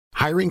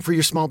Hiring for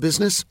your small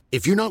business?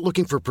 If you're not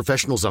looking for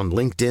professionals on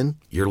LinkedIn,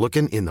 you're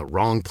looking in the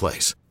wrong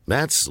place.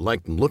 That's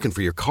like looking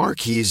for your car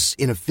keys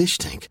in a fish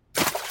tank.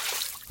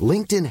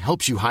 LinkedIn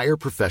helps you hire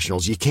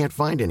professionals you can't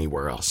find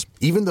anywhere else,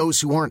 even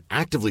those who aren't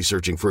actively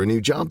searching for a new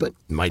job but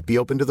might be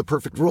open to the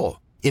perfect role.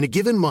 In a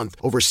given month,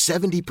 over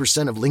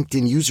 70% of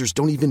LinkedIn users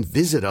don't even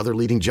visit other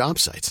leading job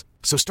sites.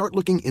 So start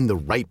looking in the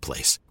right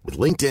place. With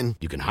LinkedIn,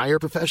 you can hire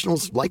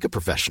professionals like a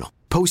professional.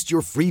 Post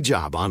your free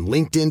job on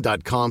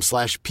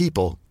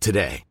linkedin.com/people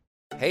today.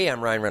 Hey,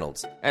 I'm Ryan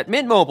Reynolds. At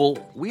Mint Mobile,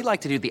 we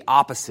like to do the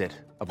opposite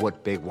of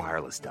what Big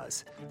Wireless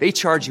does. They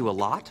charge you a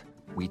lot,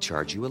 we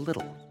charge you a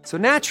little. So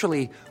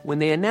naturally, when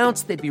they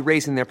announced they'd be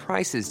raising their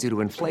prices due to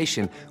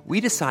inflation,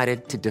 we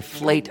decided to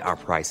deflate our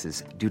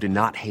prices due to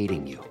not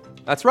hating you.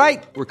 That's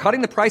right. We're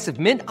cutting the price of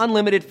Mint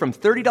Unlimited from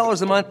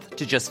 $30 a month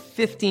to just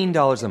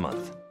 $15 a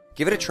month.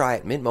 Give it a try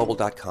at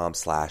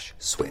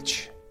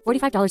mintmobile.com/switch.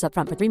 $45 up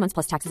front for 3 months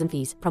plus taxes and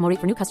fees. Promo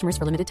rate for new customers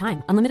for limited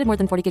time. Unlimited more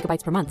than 40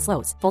 gigabytes per month.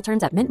 Slows full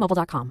terms at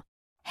mintmobile.com.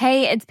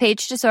 Hey, it's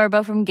Paige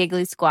DeSorbo from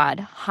Giggly Squad.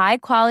 High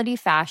quality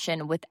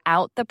fashion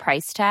without the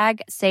price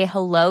tag. Say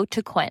hello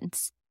to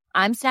Quince.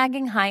 I'm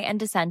snagging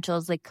high-end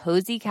essentials like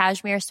cozy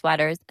cashmere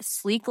sweaters,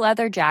 sleek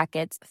leather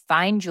jackets,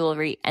 fine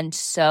jewelry, and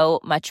so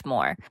much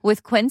more.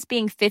 With Quince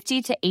being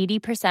 50 to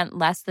 80%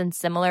 less than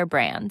similar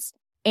brands.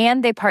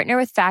 And they partner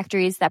with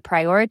factories that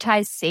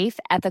prioritize safe,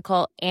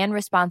 ethical, and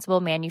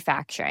responsible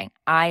manufacturing.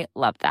 I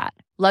love that.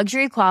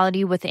 Luxury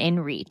quality within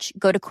reach.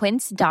 Go to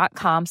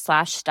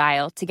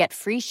quince.com/style to get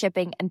free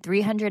shipping and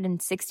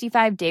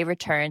 365-day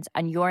returns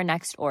on your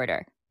next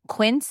order.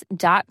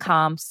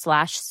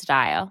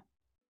 Quince.com/style.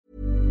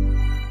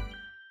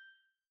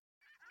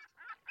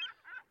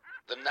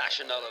 The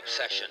National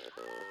Obsession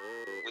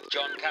with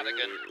John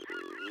Cadogan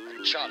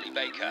and Charlie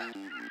Baker.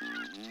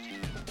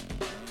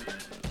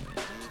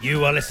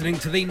 You are listening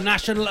to the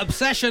National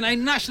Obsession, a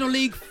National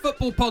League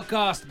football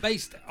podcast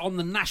based on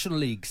the National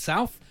League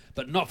South,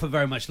 but not for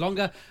very much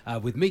longer,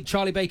 with me,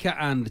 Charlie Baker,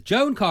 and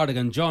Joan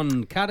Cardigan,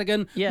 John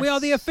Cadogan. Yes. We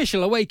are the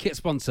official away kit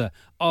sponsor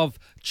of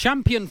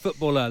champion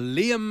footballer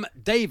Liam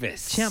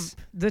Davis.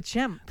 The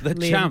champ.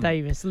 Liam champ.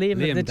 Davis. Liam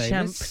the Davis.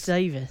 champ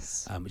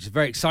Davis. Which is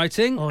very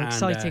exciting. Oh, and,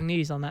 exciting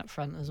news on that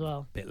front as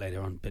well. Bit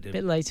later on.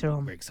 Bit later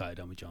on. We're excited,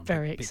 aren't we, John?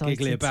 Very bit excited.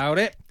 Giggly about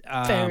it.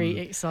 Very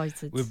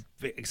excited. We're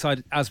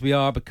excited as we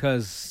are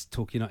because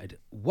Torquay United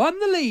won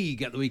the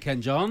league at the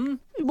weekend, John.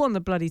 We won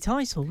the bloody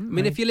title, didn't I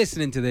mean, we? if you're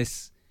listening to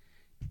this,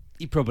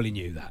 you probably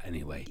knew that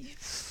anyway.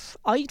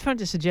 Are you trying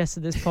to suggest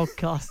that this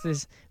podcast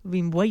has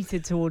been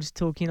weighted towards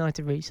Torquay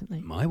United recently?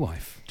 My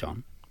wife,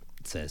 John,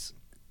 says,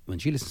 when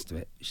she listens to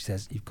it, she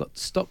says, you've got to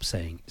stop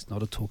saying it's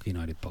not a Torquay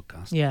United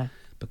podcast. Yeah.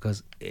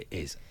 Because it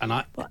is. And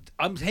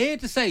I'm here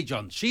to say,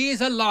 John, she is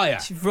a liar.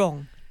 She's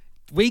wrong.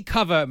 We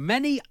cover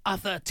many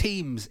other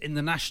teams in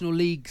the National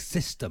League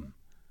system.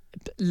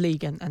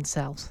 League and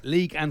South.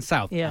 League and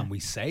South. Yeah. And we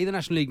say the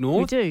National League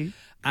North. We do.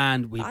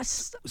 And we've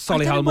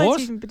Solihull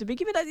Moors.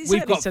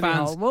 We've got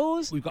fans.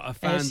 Moors. We've got a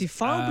fan. AFC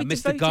Fylde.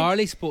 Mr.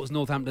 Garley supports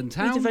Northampton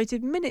Town. We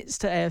devoted minutes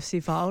to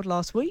AFC Fylde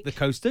last week. The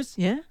Coasters.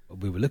 Yeah.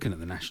 We were looking at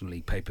the National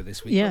League paper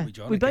this week, Yeah. weren't we,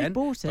 John? We both Again.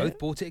 bought it. Both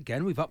bought it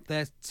again. We've upped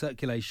their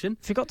circulation.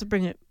 Forgot to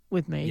bring it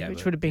with me, Yeah, which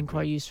but would have been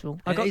quite useful.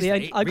 It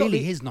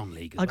really is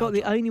non-league. I got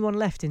the only one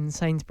left in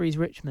Sainsbury's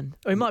Richmond.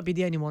 Or it might be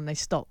the only one they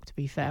stocked, to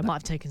be fair. I might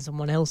have taken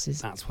someone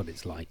else's. That's what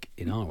it's like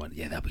in our one.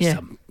 Yeah, there'll be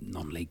some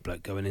non-league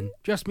bloke going in.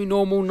 Just me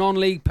normal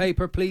non-league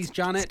paper, please,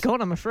 Janet. It's gone,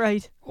 I'm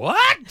afraid.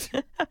 What?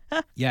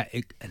 Yeah,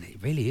 it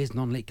really is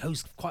non-league. It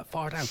goes quite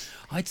far down.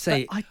 I'd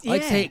say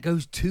it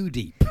goes too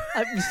deep.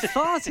 It was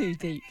far too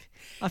deep.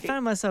 I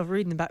found myself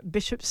reading about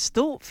Bishop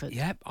Stortford.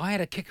 Yeah, I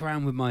had a kick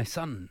around with my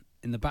son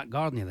in the back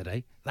garden the other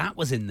day. That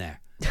was in there.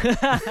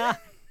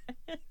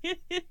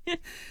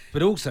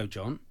 But also,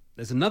 John,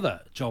 there's another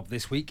job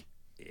this week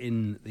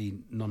in the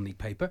non-league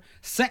paper.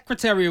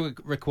 Secretary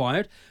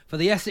required for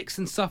the Essex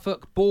and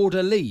Suffolk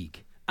Border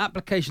League.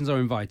 Applications are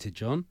invited,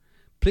 John.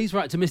 Please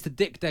write to Mr.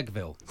 Dick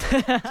Degville.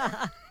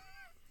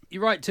 You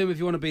write to him if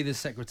you want to be the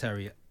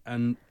secretary.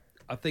 And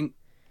I think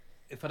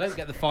if I don't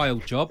get the file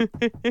job,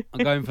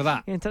 I'm going for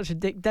that. You're in touch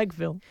with Dick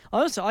Degville.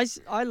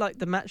 I like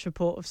the match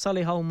report of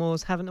Solihull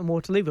Moors, Haventon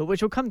Waterlooville,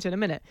 which we'll come to in a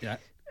minute. Yeah.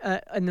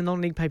 In the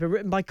non-league paper,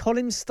 written by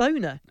Colin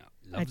Stoner.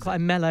 Had quite a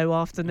mellow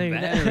afternoon.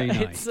 Very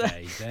nice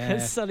day there.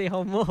 It's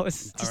Solihull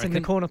Moors, just in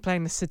the corner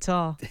playing the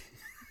sitar.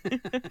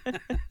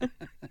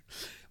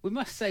 We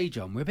must say,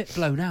 John, we're a bit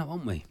blown out,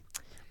 aren't we?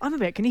 I'm a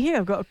bit. Can you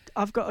hear?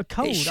 I've got a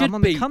cold. I'm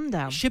on the come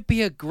down. It should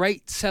be a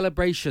great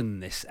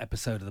celebration, this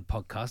episode of the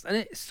podcast, and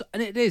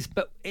it is.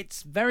 But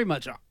it's very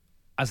much,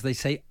 as they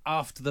say,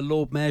 after the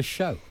Lord Mayor's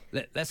show.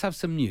 Let's have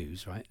some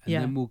news, right? And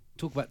then we'll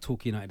talk about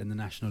Torquay United and the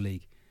National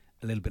League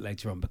a little bit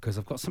later on, because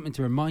I've got something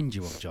to remind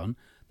you of, John,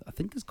 that I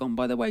think has gone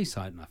by the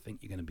wayside, and I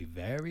think you're going to be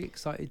very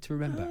excited to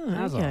remember,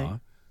 as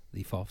are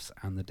the FOFs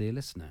and the dear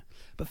listener.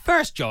 But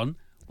first, John,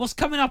 what's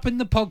coming up in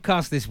the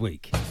podcast this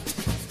week?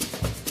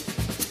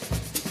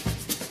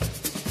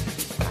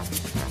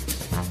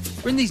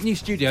 We're in these new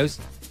studios.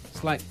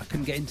 It's like I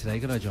couldn't get in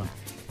today, could I, John?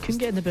 Couldn't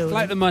get in the building. It's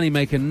like the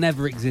moneymaker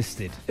never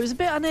existed. It was a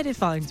bit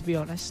unedifying, to be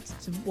honest,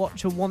 to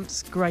watch a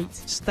once great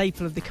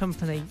staple of the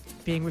company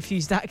being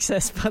refused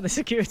access by the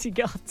security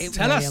guards.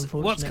 Tell us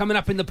what's coming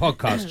up in the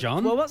podcast,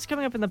 John. Well, what's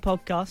coming up in the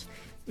podcast?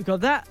 We've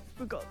got that.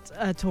 We've got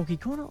Talkie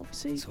Corner,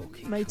 obviously.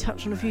 May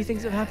touch on a few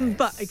things that have happened,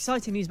 but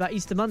exciting news about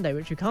Easter Monday,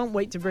 which we can't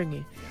wait to bring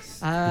you.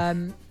 Yes.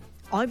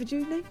 Ivor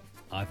Dudley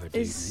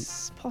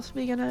is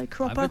possibly going to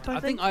crop up, I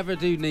think. Ivor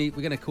Dudley,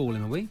 we're going to call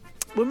him, are we?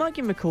 We might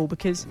give him a call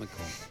because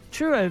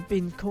Truro have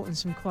been caught in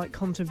some quite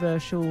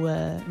controversial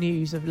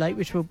news of late,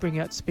 which we'll bring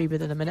you up to speed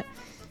with in a minute.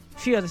 A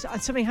few others.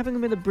 Something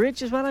happening with the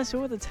bridge as well, I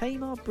saw, the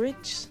Tamar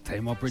Bridge.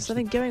 Tamar Bridge.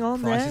 Something going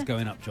on there. Price is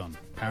going up, John,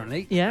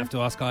 apparently. Yeah. Have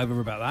to ask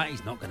Ivor about that.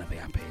 He's not going to be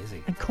happy, is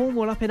he? And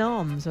Cornwall up in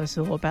arms, I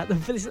saw, about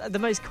the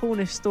most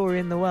Cornish story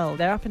in the world.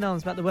 They're up in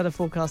arms about the weather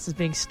forecasters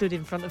being stood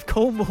in front of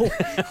Cornwall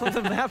on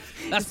the map.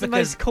 It's the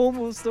most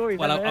Cornwall story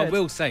I've ever heard. I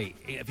will say,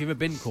 if you've ever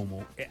been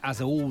Cornwall, it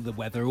has all the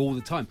weather all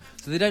the time.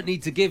 So they don't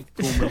need to give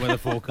Cornwall a weather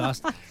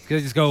forecast. Because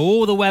they just go,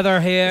 all the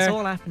weather here. It's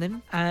all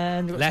happening.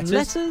 And we've got some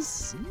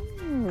letters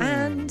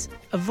and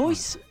a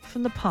voice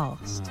from the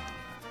past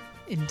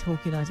in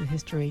Talking United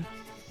history.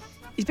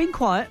 He's been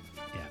quiet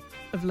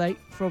of late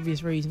for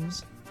obvious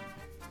reasons,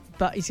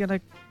 but he's going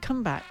to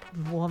come back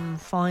with one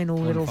final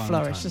little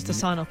flourish just to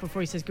sign off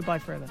before he says goodbye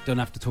forever. Don't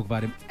have to talk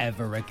about him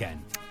ever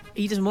again.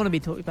 He doesn't want to be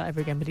talked about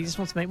ever again, but he just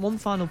wants to make one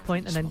final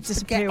point and then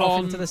disappear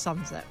off into the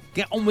sunset.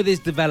 Get on with his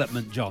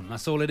development, John.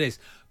 That's all it is.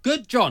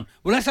 Good, John.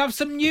 Well, let's have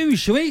some news,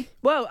 shall we?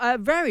 Well,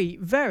 very,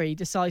 very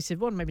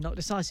decisive. Well, maybe not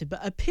decisive, but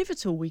a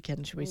pivotal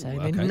weekend, shall we say,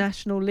 in the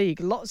National League.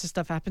 Lots of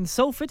stuff happened.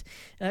 Salford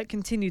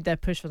continued their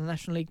push for the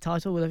National League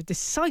title with a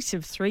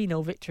decisive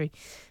 3-0 victory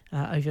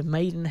over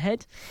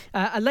Maidenhead.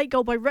 A late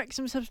goal by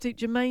Wrexham substitute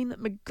Jermaine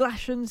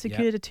McGlashan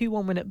secured a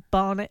 2-1 win at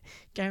Barnet,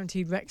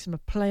 guaranteed Wrexham a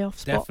playoff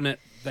spot. Definite.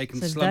 They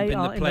can slump in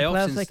the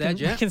playoffs instead,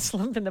 They can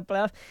slump in the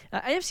playoffs.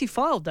 AFC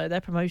filed, though,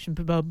 their promotion.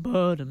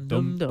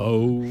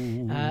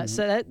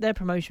 So their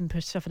promotion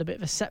push suffered a bit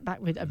of a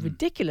setback with a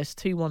ridiculous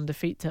 2-1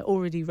 defeat to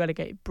already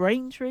relegated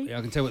Braintree. Yeah,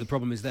 I can tell what the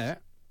problem is there.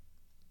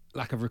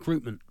 Lack of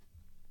recruitment.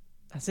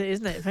 That's it,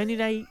 isn't it? If only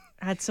they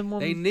had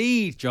someone... They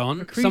need,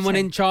 John, someone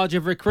in charge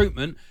of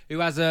recruitment who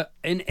has an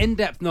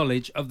in-depth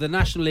knowledge of the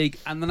National League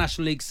and the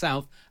National League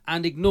South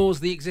and ignores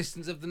the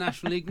existence of the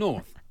National League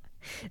North.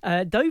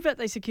 Dover,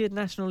 they secured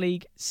National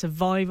League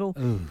survival.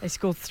 They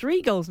scored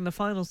 3 goals in the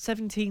final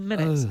 17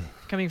 minutes,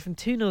 coming from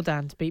 2-0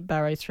 down to beat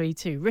Barrow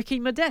 3-2.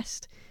 Ricky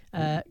Modeste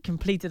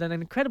completed an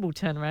incredible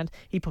turnaround.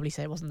 He'd probably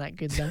say it wasn't that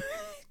good, though.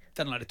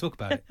 Doesn't like to talk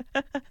about it.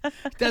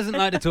 Doesn't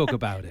like to talk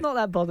about it. Not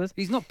that bothered.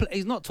 He's not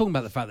talking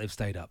about the fact they've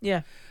stayed up.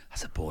 Yeah.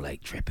 That's a ball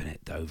ache trip,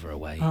 innit? Dover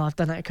away. Oh, I've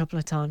done it a couple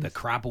of times. The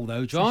Crabble,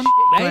 though, John.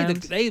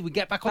 We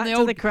get back on the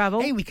old... the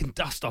Crabble. Hey, we can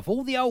dust off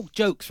all the old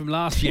jokes from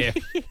last year.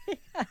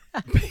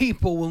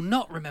 People will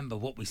not remember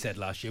what we said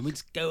last year. We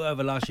just go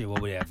over last year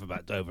what we had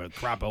about Dover.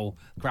 Crabble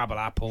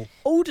Apple.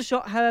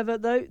 Aldershot, however,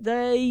 though,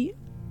 they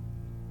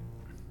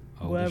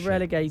were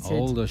relegated.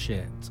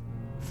 Aldershot.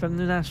 From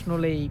the National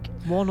League.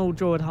 1-1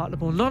 draw at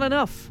Hartlepool. Not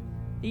enough.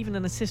 Even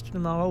an assist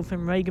from our old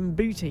friend Reagan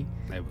Booty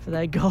for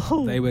their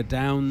goal. They were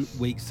down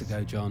weeks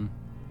ago, John.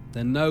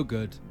 They're no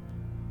good.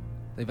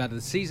 They've had the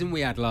season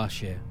we had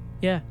last year.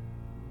 Yeah.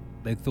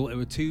 They thought they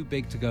were too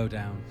big to go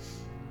down.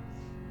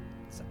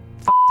 So,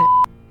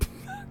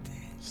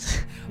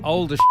 it.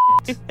 Aldershot.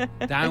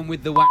 Down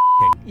with the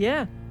whacking.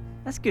 Yeah.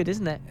 That's good,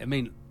 isn't it? I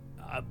mean,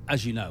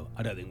 as you know,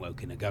 I don't think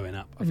Woking are going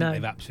up. I think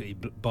they've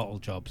absolutely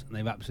bottled jobs, and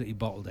they've absolutely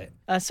bottled it.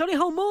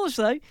 Solihull Moors,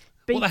 though.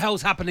 What the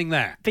hell's happening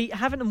there? Beat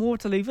Havant and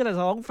Waterlooville, as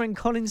our old friend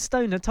Colin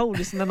Stoner told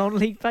us in the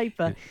non-league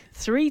paper.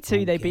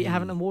 3-2 they beat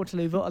Havant and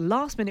Waterlooville. A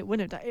last-minute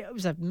winner. It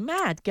was a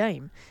mad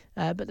game,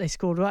 but they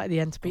scored right at the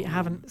end to beat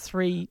Havant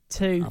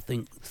 3-2.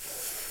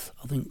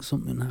 I think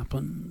something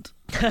happened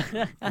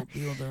at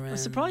the other end. I'm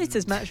surprised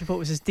his match report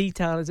was as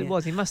detailed as it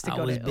was. He must have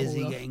got it all. I was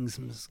busy getting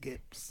some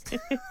skips.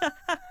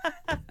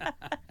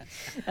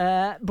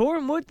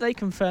 Boreham Wood, they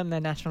confirmed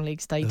their National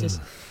League status.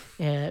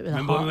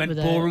 Remember when we went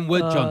Boreham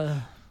Wood,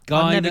 John?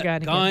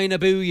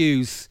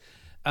 Guynabooyous.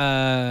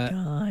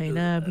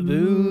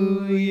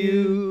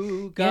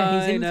 Guynabooyu. Yeah,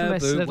 his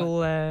infamous little...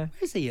 Where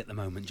is he at the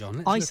moment, John?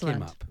 Let's Iceland.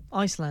 look him up.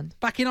 Iceland.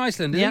 Back in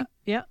Iceland, is he?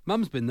 Yeah.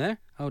 Mum's been there.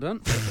 Hold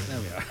on. There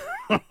we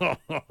are.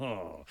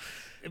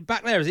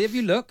 Back there, is he? Have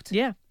you looked?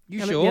 Yeah.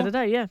 You I sure? looked the other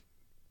day, yeah.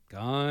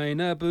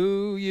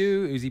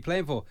 Guynabooyu. Who's he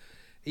playing for?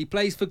 He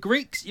plays for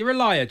Greeks. You're a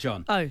liar,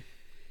 John. Oh.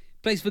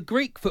 Plays for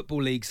Greek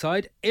Football League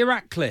side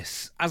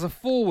Iraklis as a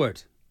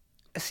forward.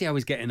 Let's see how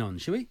he's getting on,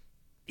 shall we?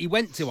 He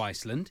went to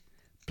Iceland,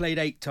 played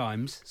 8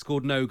 times,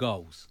 scored no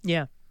goals.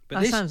 Yeah.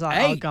 But sounds like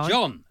our guy.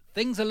 John,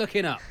 things are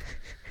looking up.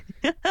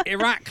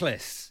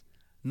 Iraklis,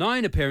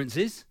 9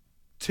 appearances,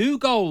 2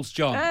 goals,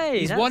 John.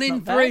 Hey, he's that's 1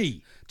 in not 3.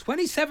 Bad.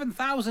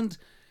 27,000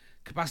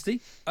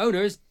 capacity.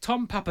 Owner is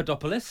Tom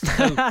Papadopoulos.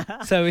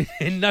 So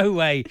in no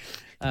way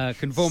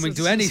conforming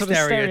to any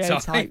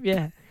stereotype.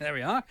 Yeah. There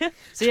we are.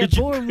 So yeah,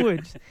 Boreham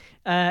Wood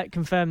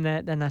confirmed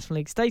their National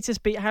League status,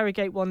 beat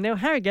Harrogate 1-0.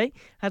 Harrogate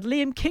had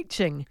Liam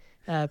Kitching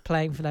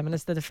playing for them. And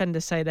as the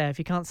defenders say there, if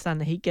you can't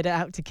stand the heat, get it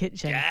out to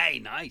kitchen. Yay,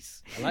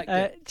 nice. I like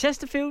it.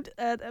 Chesterfield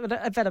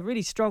have had a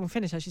really strong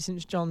finish, actually,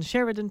 since John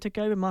Sheridan took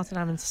over. Martin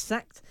Allen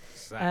sacked.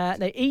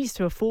 They eased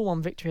to a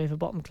 4-1 victory over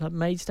bottom club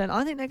Maidstone.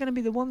 I think they're going to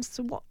be the ones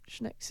to watch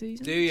next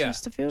season. Do you?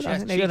 Chesterfield? I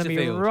think they're going to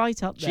be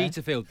right up there.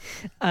 Chesterfield.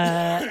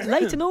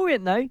 Leyton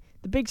Orient, though,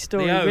 the big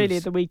story really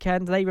at the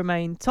weekend, they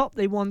remain top.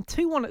 They won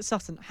 2-1 at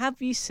Sutton.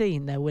 Have you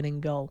seen their winning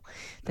goal?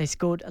 They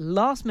scored a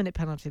last-minute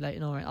penalty,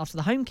 Leyton Orient, after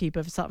the home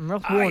keeper for Sutton,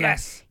 Ross Warner.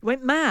 Yes.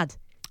 Went mad.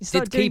 He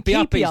started Did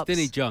doing keepy-uppies, didn't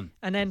he, John?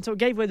 And then sort of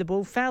gave away the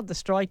ball, fouled the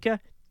striker,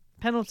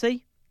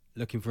 penalty.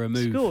 Looking for a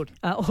move. Scored.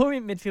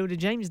 Orient midfielder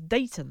James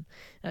Dayton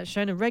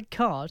shown a red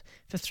card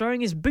for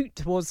throwing his boot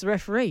towards the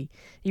referee.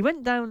 He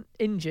went down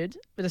injured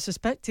with a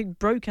suspected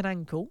broken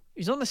ankle. He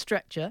was on a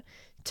stretcher.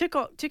 Took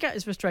out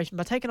his frustration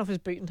by taking off his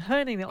boot and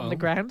hurling it on the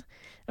ground,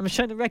 and was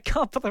shown a red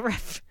card for the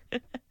ref.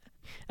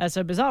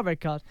 So bizarre red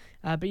card.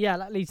 But yeah,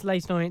 that leads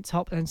Leyton Orient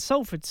top. And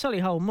Salford,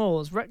 Solihull,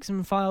 Moors,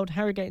 Wrexham, Fylde,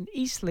 Harrogate and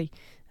Eastleigh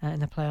in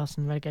the playoffs,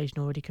 and relegation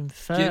already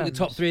confirmed. Do you think the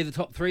top three are the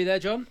top three there,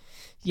 John?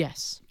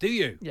 Yes. Do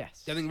you?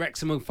 Yes. Do you think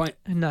Wrexham will fight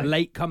No. a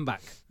late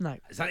comeback? No.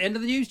 Is that the end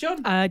of the news, John?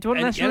 Do you want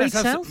National League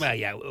South? Well,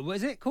 yeah. What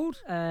is it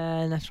called?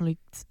 National League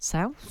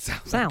South?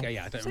 South. South. Okay,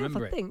 yeah, I don't South,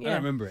 remember I it. think, I yeah. don't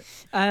remember it.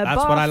 That's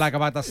what I like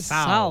about the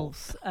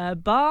South.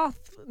 Bath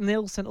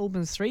 0, St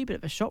Albans 3. Bit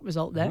of a shock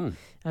result there.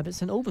 But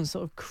St Albans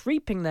sort of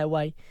creeping their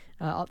way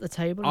up the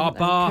table. Are and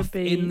Bath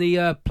could be in the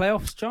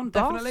playoffs, John?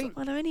 Bath, Definitely.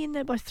 Well, they're only in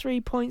there by 3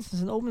 points, and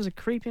St Albans are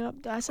creeping up.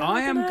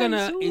 I am going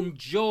to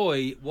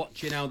enjoy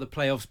watching how the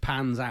playoffs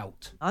pans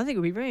out. I think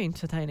it'll be very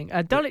entertaining.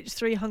 Dulwich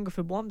 3,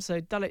 Hungerford 1. So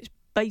Dulwich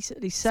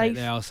basically safe.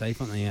 They are safe,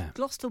 aren't they? Yeah.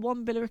 Gloucester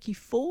 1, Billericay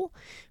 4.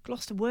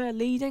 Gloucester were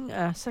leading.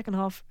 Second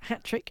half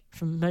hat-trick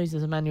from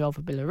Moses Emmanuel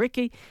for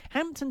Billericay.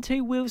 Hampton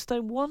 2,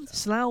 Wealdstone 1.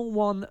 Slough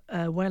 1,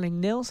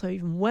 Welling 0. So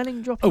even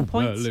Welling dropping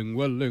points.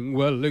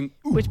 Welling.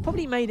 Ooh. Which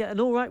probably made it an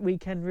all right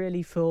weekend,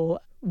 really, for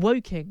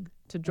Woking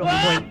to drop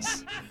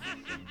points.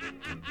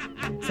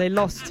 So they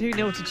lost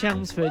 2-0 to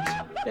Chelmsford.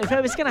 If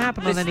it was going to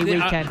happen on any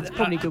weekend, it's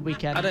probably a good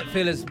weekend. I don't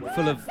feel as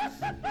full of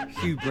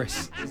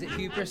hubris. Is it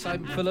hubris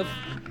I'm full of?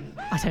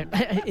 I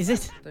don't. Is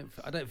it?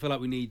 I don't feel like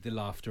we need the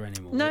laughter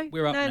anymore. No,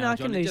 we're up no, now, I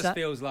John. can It lose just that.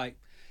 feels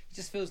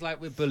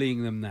like we're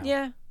bullying them now.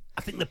 Yeah.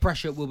 I think the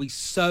pressure will be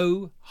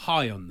so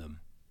high on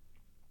them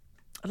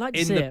I'd like to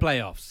in see the it.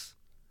 playoffs.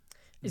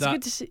 It's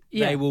good to see.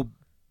 Yeah. They will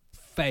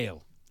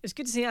fail. It's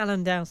good to see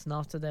Alan Dowson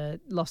after their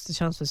lost the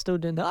chance for still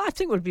doing that. I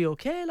think we'll be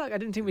okay. Like, I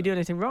didn't think we'd do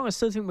anything wrong. I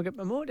still think we'll get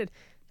promoted.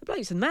 The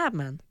bloke's a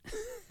madman.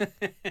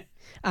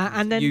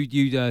 And then you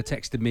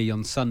texted me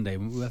on Sunday.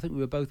 I think we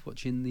were both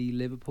watching the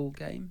Liverpool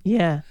game.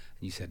 Yeah. And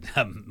you said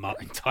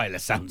Martin Tyler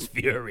sounds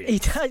furious. He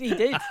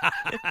did.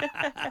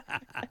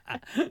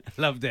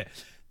 Loved it.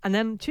 And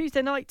then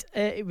Tuesday night,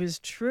 it was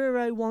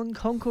Truro 1,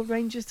 Concord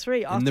Rangers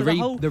 3. And After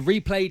the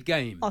replayed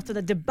game. After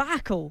the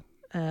debacle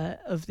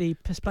of the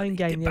postponed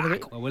game the other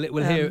week. Well,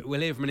 we'll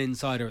hear from an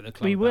insider at the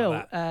club. We will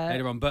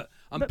later on. But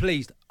I'm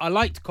pleased. I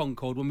liked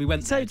Concord when we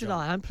went there. So did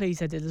I. I'm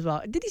pleased I did as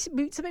well. Did he?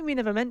 Something we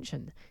never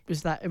mentioned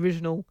was that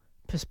original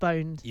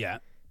postponed. Yeah.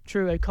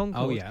 Truro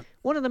Concord. Oh yeah.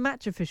 One of the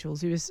match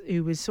officials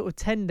who was sort of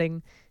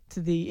tending to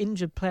the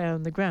injured player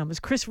on the ground was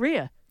Chris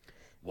Rea.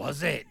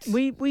 Was it?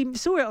 We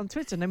saw it on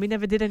Twitter and then we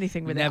never did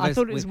anything with it. I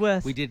thought it was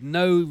worth. We did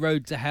no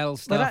road to hell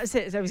stuff. Well, that's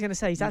it. As I was going to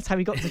say, that's how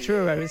he got to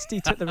Truro.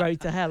 He took the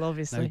road to hell,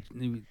 obviously.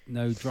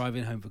 No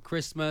driving home for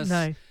Christmas.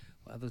 No.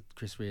 What other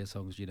Chris Rea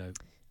songs do you know?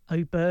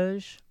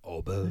 Auberge.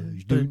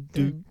 Auberge.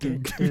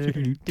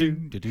 Do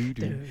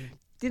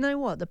you know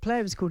what? The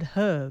player was called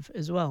Herve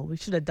as well. We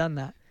should have done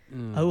that.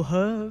 Oh,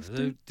 Herve.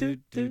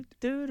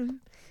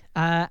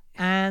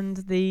 And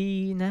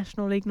the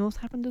National League North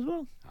happened as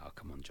well. Oh,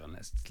 come on, John.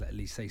 Let's at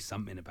least say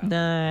something about it.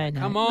 No.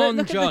 Come on,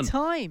 look John. At the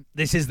time.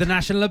 This is the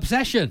National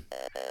Obsession.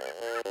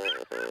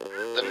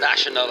 The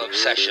National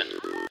Obsession.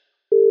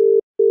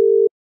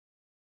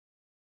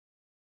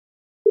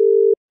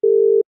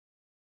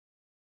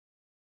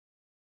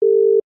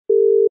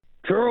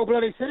 Truro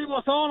bloody city,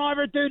 what's on?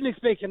 Ivor Dudley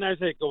speaking.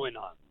 How's it going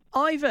on?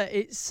 Ivor,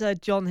 it's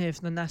John here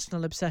from the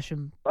National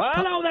Obsession.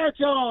 Hello there,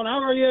 John.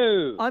 How are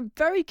you? I'm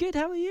very good.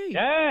 How are you?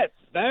 Yes,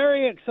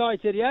 very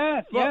excited.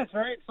 Yes, Well,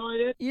 very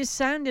excited. You're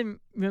sounding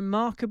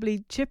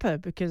remarkably chipper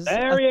because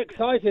Very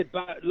excited.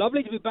 But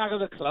lovely to be back at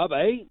the club,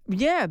 eh?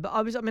 yeah, but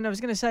I was going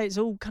to say it's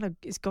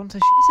gone to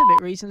shit a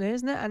bit recently,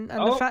 isn't it? And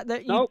the fact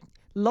that you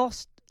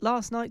lost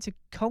last night to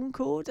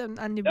Concord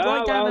and you're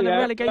right down in the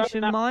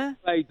relegation mire.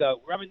 We're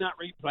having that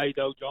replay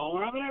though, John.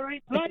 We're having a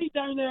replay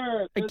down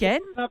there. Again?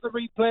 We'll have the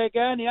replay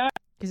again, yeah.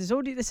 Because it's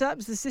already this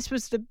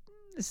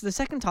is the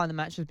second time the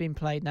match has been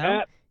played now.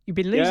 Yeah. You've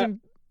been losing.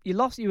 You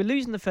were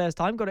losing the first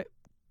time, got it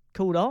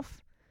called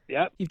off.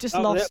 Yeah. You've just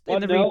lost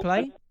in the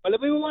replay. Well,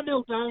 we were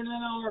 1-0 down, and then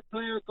our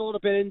player got a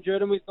bit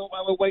injured, and we thought,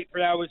 well, we'll wait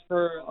 3 hours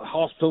for a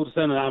hospital to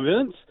send an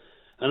ambulance.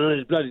 And then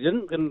it bloody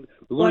didn't. And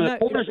we wanted a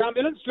Cornish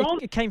ambulance, John.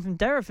 It came from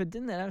Derriford,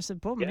 didn't it? That was the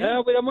problem.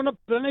 Yeah, we don't want a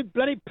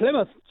bloody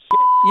Plymouth shit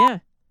Yeah.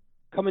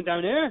 coming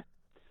down here.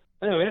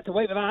 Anyway, we had to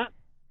wait for that.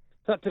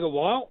 So that took a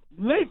while.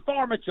 My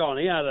farmer John,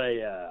 he had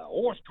a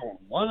horse-drawn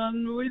one,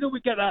 and we thought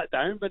we'd get that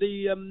down, but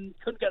he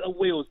couldn't get the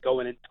wheels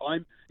going in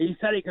time. He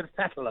said he could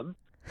fettle them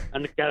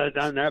and get it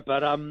down there,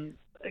 but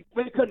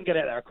we couldn't get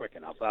it there quick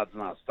enough. That's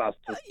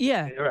just,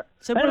 yeah.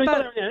 So anyway,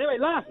 what about anyway,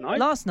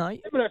 last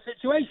night, similar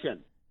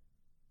situation.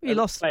 You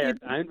lost player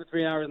down for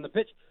 3 hours on the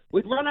pitch.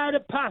 We'd run out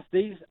of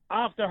pasties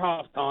after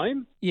half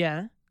time.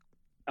 Yeah.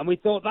 And we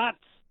thought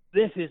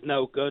this is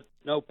no good,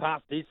 no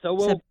pasties, so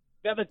we'll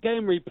get the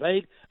game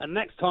replayed, and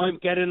next time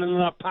get in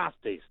another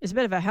pasties. It's a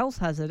bit of a health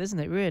hazard, isn't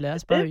it, really, I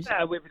suppose?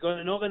 We're going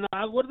to know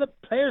what are the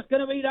players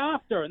going to eat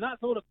after, and that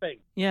sort of thing.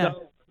 Yeah.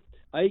 So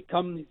I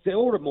say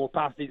order more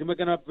pasties, and we're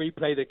going to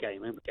replay the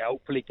game, and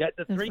hopefully get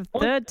the 3 points.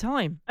 Third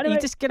time. Anyway,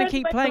 you're just going to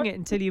keep playing it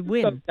until you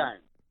win. You're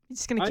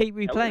just going to keep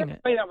replaying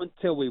it. Play that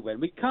until we win.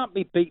 We can't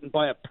be beaten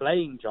by a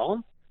plane,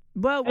 John.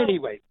 Well,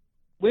 anyway,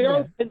 we're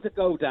hoping to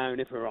go down,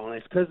 if we're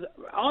honest, because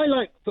I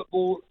like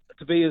football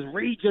to be as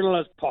regional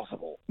as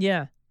possible.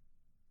 Yeah.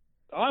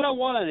 I don't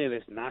want any of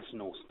this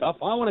national stuff.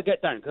 I want to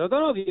get down, because I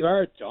don't know if you've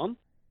heard, John.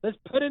 Let's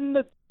put in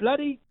the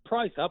bloody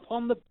price up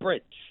on the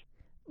bridge.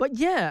 But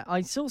yeah,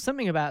 I saw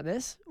something about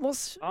this.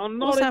 What's happening? I'm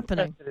not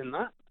interested in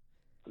that.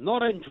 I'm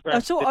not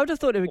interested. I would have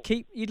thought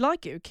you'd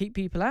like it. It would keep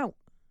people out.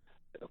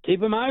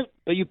 Keep them out,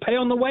 but you pay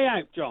on the way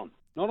out, John.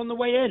 Not on the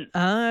way in.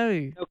 Oh.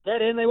 They'll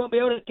get in, they won't be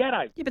able to get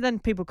out. Yeah, but then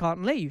people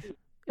can't leave.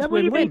 Yeah, It's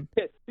win-win.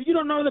 You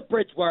don't know how the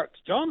bridge works,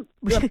 John.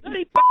 You're a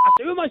bloody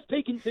bastard. Who am I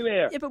speaking to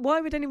here? Yeah, but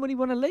why would anybody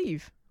want to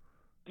leave?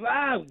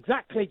 Wow,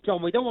 exactly,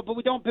 John. We don't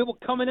want people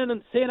coming in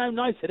and seeing how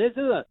nice it is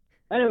it?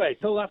 Anyway,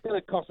 so that's going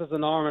to cost us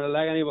an arm and a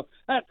leg anyway.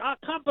 I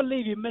can't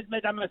believe you made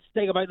that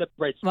mistake about the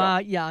bridge, John.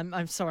 Well, yeah,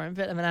 I'm sorry. I'm a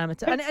bit of an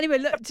amateur. And anyway,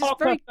 look, just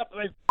very... Up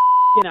my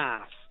f***ing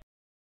ass.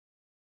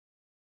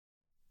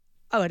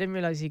 Oh, I didn't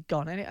realise he'd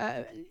gone.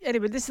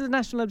 Anyway, this is the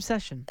National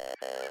Obsession.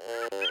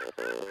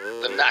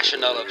 The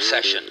National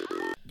Obsession.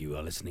 You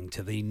are listening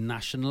to the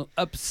National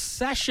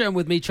Obsession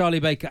with me,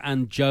 Charlie Baker,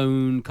 and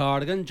Joan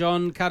Cardigan.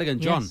 John Cardigan.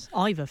 John. Yes,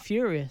 Ivor,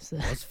 furious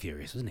there. He was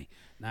furious, wasn't he?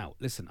 Now,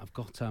 listen, I've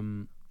got a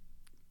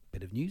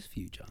bit of news for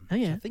you, John. Oh,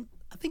 yeah.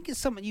 I think it's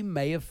something you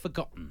may have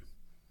forgotten.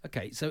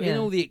 Okay, so in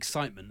all the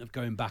excitement of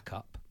going back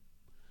up,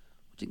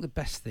 I think the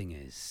best thing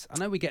is, I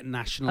know we get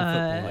national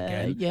football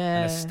again,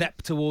 and a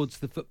step towards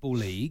the Football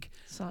League,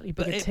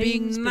 but it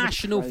being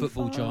national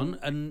football, John,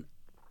 and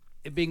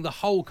it being the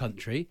whole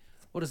country,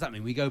 what does that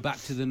mean? We go back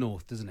to the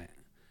north, doesn't it?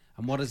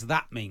 And what does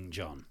that mean,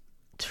 John?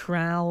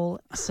 Trowel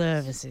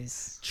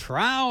services.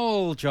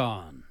 Trowel,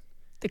 John.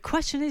 The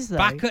question is, though...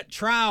 Back at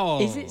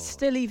Trowel. Is it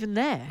still even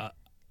there?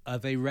 Are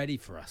they ready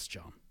for us,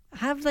 John?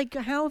 How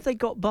have they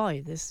got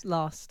by this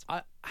last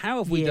how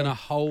have we done a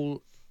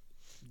whole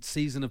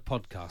season of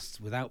podcasts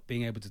without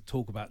being able to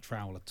talk about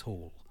Trowel at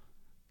all?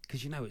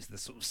 Because it's the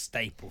sort of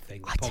staple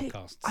thing with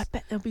podcasts. I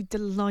bet they'll be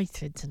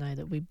delighted to know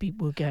that we're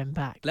going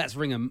back. Let's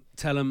ring them.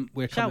 Tell them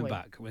we're coming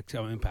back. We're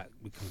coming back.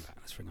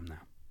 Let's ring them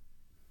now.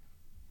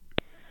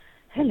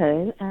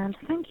 Hello, and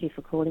thank you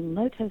for calling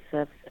Moto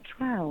Service at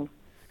Trowel.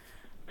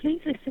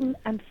 Please listen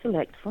and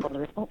select from the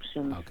following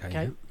options. Okay.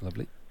 Yeah,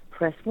 lovely.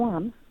 Press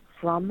 1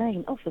 for our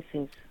main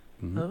offices.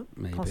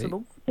 Maybe.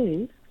 Possible.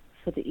 2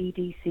 for the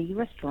EDC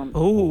restaurant.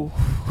 Oh.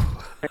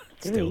 Press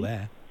 3 Still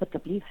there. for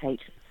WH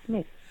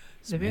Smith.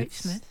 WH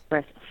Smith.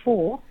 Press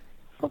 4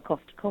 for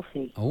Costa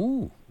Coffee.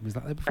 Oh, was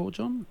that there before,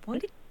 John?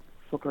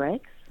 For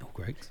Greg's. Oh,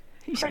 Greg's.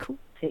 Press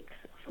 6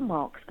 for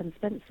Marks and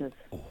Spencer's.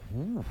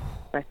 Oh.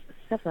 Press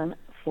 7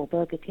 for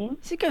Burger King.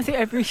 Is it going through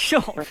every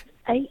shop? Press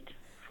 8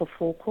 for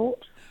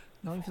Forecourt.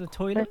 9 for the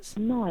toilets.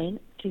 Press 9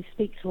 to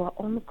speak to our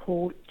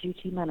on-call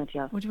duty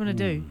manager. What do you want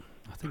to do?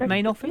 I think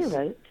Main office?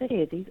 0 to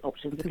hear these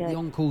options the again.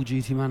 on-call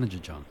duty manager,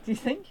 John. Do you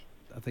think?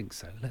 I think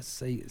so. Let's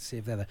see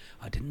if they're there.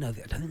 I didn't know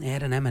that. I don't think they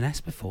had an M&S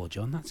before,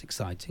 John. That's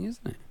exciting,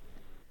 isn't it?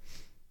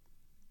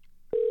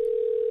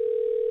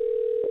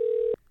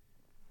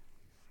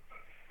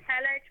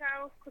 Hello,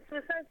 Charles.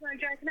 Customer service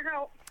manager. Can I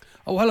help?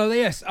 Oh, hello there.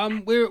 Yes.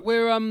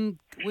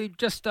 We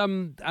just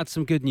had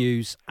some good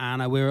news,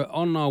 and we're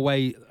on our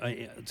way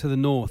to the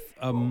north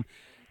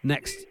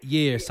next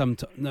year.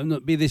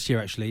 Not be this year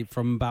actually.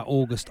 From about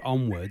August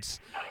onwards,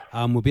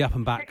 we'll be up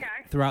and back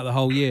throughout the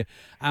whole year.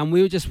 And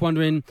we were just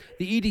wondering,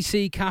 the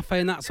EDC cafe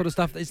and that sort of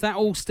stuff, is that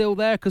all still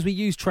there? Because we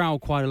use Trowel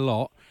quite a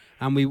lot,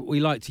 and we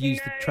like to use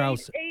the Trowel.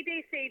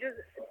 EDC does.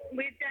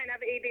 We don't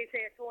have EDC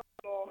at all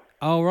anymore.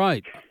 Oh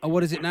right. Oh,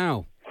 what is it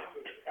now?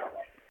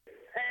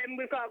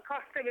 We've got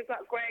Costa, we've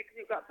got Greg's,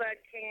 we've got Burger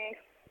King.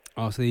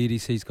 Oh, so the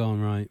EDC's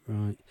gone, right.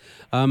 Yeah,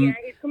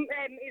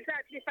 it's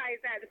actually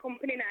phased out the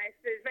company now,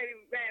 so there's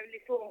very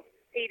little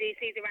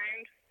EDCs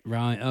around.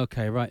 Right,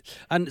 okay, right.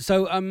 And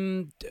so,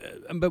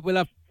 but we'll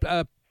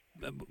have,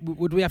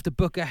 would we have to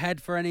book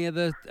ahead for any of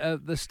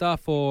the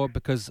stuff, or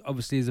because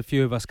obviously there's a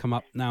few of us come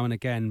up now and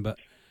again, but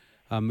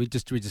we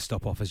just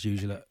stop off as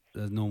usual at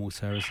the normal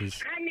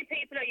services. How many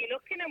people are you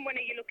looking, and when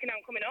are you looking on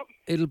coming up?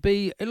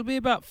 It'll be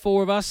about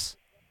 4 of us.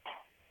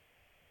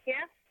 Yeah.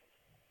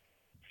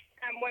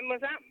 And when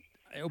was that?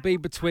 It'll be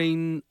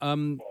between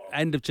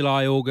end of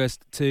July,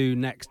 August to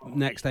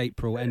next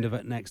April, end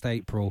of next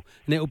April,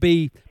 and it'll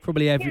be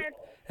probably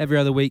every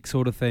other week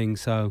sort of thing.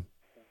 So.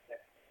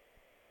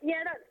 Yeah,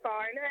 that's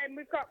fine.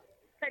 We've got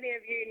plenty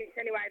of units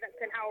anyway that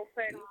can help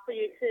for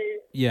you to.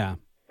 Yeah.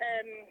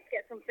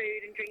 Get some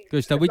food and drinks.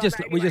 Good stuff.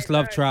 We just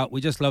love trout.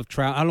 We just love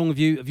trout. How long have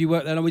you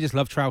worked there? We just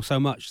love trout so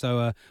much,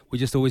 so we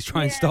just always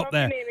try and stop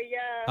there.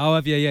 Oh,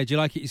 have you? Yeah. Do you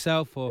like it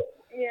yourself or?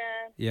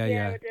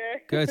 Yeah. We do.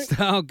 Good stuff.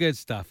 Oh, good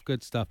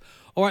stuff.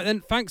 All right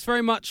then. Thanks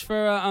very much for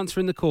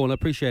answering the call. I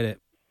appreciate it.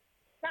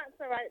 That's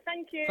all right.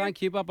 Thank you.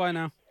 Thank you. Bye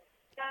now.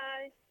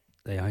 Bye.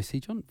 The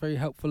IC John, very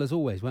helpful as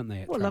always, weren't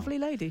they? What a lovely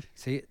lady.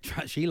 See,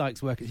 she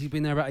likes working. She's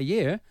been there about a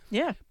year.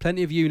 Yeah.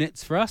 Plenty of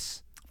units for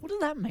us. What does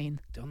that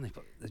mean? John,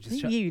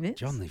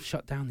 they've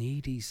shut down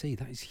the EDC.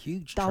 That is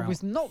huge. I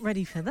was not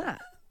ready for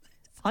that.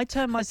 I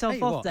turned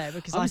myself off there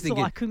because I thought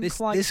I couldn't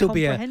quite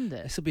comprehend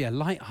it. This will be a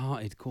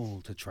light-hearted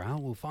call to Trowell.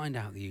 We'll find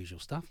out the usual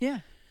stuff. Yeah.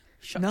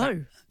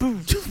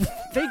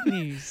 Big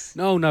news.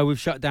 No, we've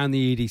shut down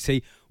the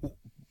EDC.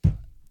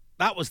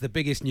 That was the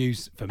biggest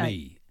news for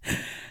me.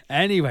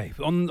 Anyway,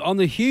 on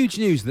the huge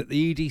news that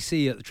the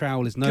EDC at the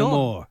Trowell is no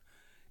more,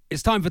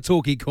 it's time for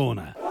Talkie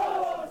Corner.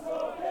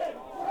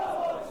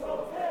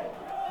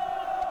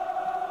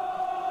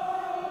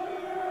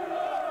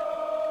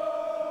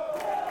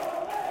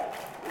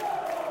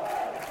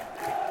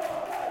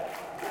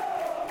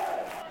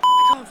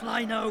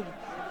 Lino,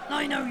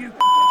 you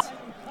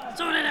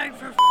sort it out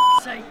for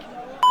sake.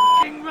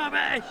 F***ing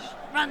rubbish.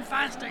 Run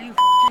faster, you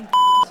f***ing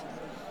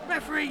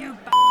referee, you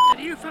bastard.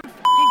 Are you from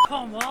f***ing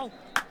Cornwall?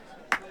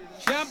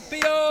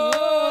 Champions,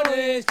 ole,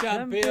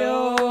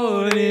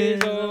 ole,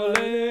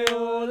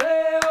 ole.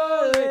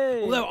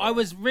 Although I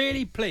was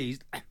really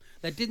pleased,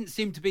 there didn't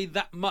seem to be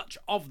that much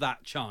of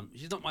that chant,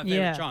 which is not my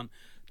favourite chant.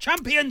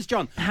 Champions,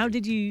 John. How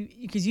did you?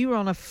 Because you were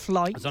on a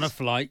flight. I was on a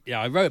flight. Yeah,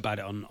 I wrote about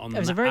it on. It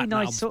was a very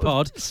nice sort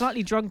of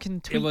slightly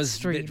drunken tweet. It was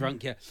stream. A bit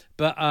drunk, yeah,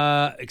 but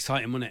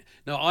exciting, wasn't it?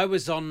 No, I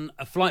was on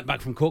a flight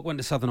back from Cork. Went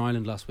to Southern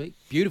Ireland last week.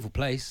 Beautiful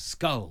place,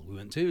 Skull. We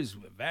went to. It was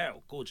a very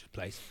gorgeous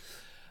place.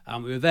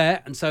 We were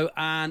there, and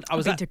I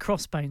was been to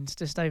Crossbones,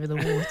 just over the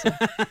water.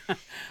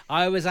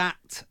 I was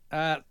at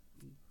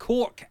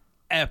Cork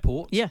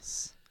Airport.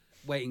 Yes.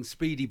 Waiting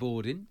speedy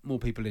boarding. More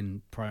people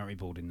in priority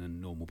boarding than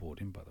normal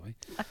boarding, by the way.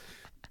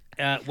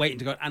 Waiting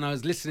to go, and I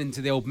was listening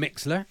to the old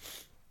Mixler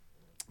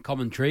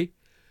commentary,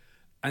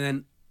 and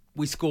then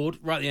we scored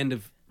right at the end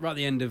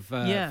of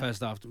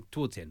first half,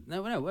 towards the end.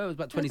 No, it was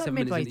about 27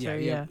 minutes.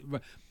 Yeah.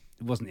 It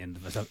wasn't the end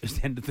of it was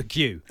the end of the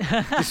queue.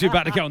 Just we were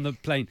about to get on the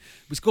plane.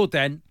 We scored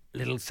then,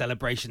 little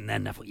celebration.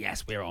 Then I thought,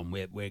 yes, we're on.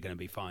 We're going to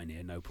be fine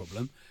here, no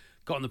problem.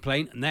 Got on the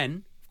plane, and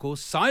then of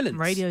course silence.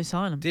 Radio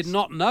silence. Did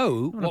not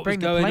know what was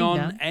going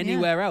on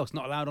anywhere else.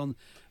 Not allowed on.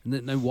 No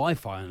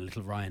Wi-Fi on a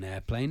little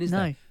Ryanair plane, is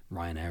there?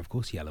 Ryanair, of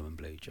course, yellow and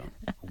blue, John.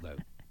 Although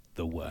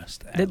the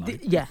worst airline.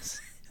 Yes.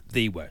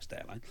 The worst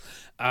airline.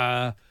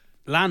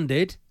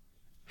 Landed,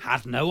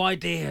 had no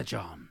idea,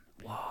 John.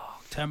 Wow.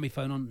 Turned my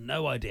phone on,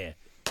 no idea.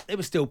 They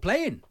were still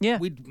playing. Yeah.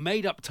 We'd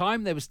made up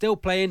time, they were still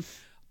playing.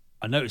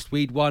 I noticed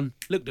we'd won,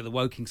 looked at the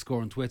Woking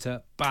score on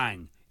Twitter,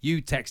 bang.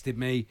 You texted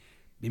me,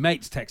 my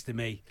mates texted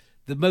me.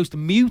 The most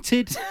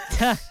muted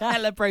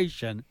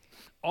celebration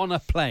on a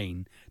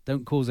plane.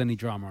 Don't cause any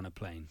drama on a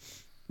plane.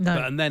 No.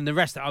 And then the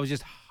rest, I was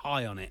just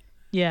high on it.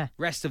 Yeah.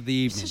 Rest of the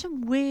evening. It's such a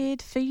weird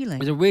feeling. It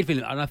was a weird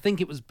feeling. And I think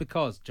it was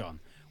because,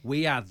 John,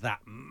 we had that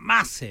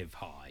massive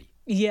high.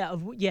 Yeah,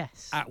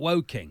 yes. At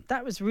Woking.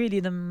 That was really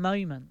the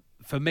moment.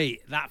 For me,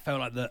 that felt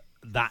like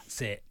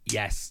that's it.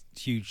 Yes,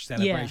 huge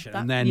celebration.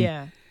 Yeah, and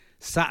then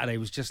Saturday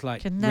was just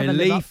like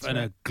relief and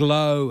a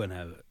glow and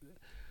a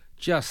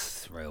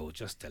just thrilled,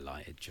 just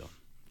delighted, John.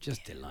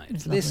 Just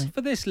delighted.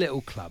 For this little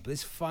club,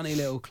 this funny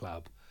little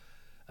club.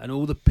 And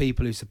all the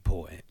people who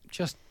support it.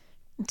 Just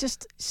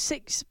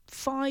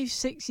 5,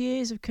 6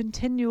 years of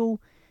continual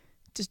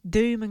just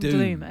doom and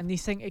gloom. And you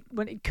think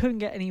when it couldn't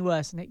get any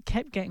worse, and it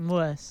kept getting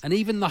worse. And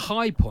even the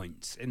high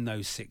points in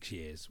those 6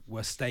 years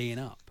were staying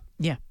up.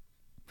 Yeah.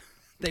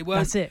 They weren't.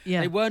 That's it,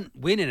 yeah. They weren't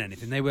winning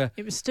anything.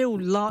 It was still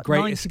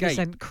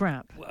 90%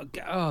 crap.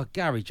 Oh,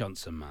 Gary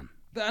Johnson, man.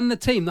 And the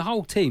team, the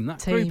whole team,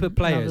 that group of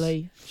players.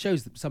 Lovely.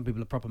 Shows that some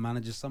people are proper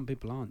managers, some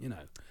people aren't, you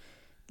know.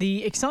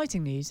 The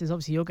exciting news is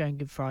obviously you're going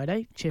Good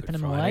Friday, chipping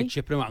them away. I'm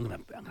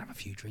gonna have a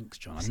few drinks,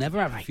 John. I never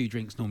have a few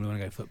drinks normally when I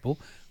go to football.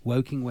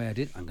 Woking where I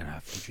did, I'm gonna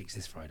have a few drinks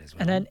this Friday as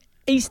well. And then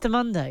Easter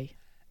Monday.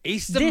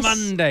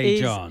 Monday,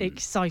 John.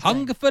 Exciting.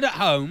 Hungerford at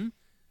home.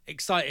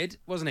 Excited,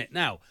 wasn't it?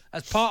 Now,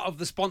 as part of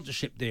the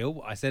sponsorship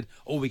deal, I said,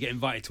 we get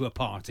invited to a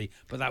party,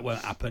 but that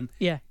won't happen.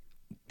 Yeah.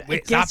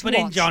 It's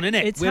happening, John, isn't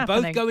it? We're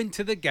both going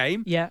to the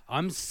game. Yeah.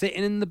 I'm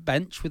sitting in the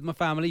bench with my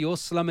family. You're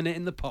slumming it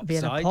in the pop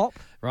side. Pop.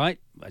 Right?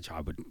 Which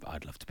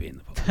I'd love to be in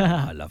the pop.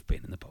 I love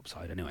being in the pop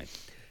side anyway.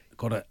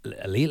 Got a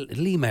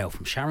little email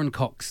from Sharon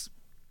Cox.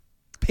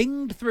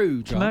 Pinged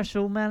through, John.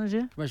 Commercial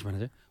manager.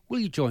 Will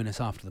you join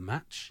us after the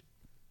match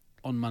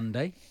on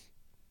Monday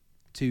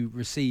to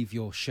receive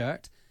your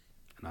shirt?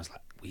 And I was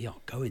like, we are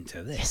going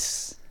to this.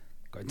 Yes.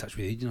 Got in touch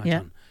with you, didn't I, yeah.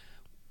 John?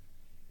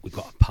 we've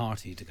got a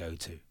party to go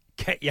to.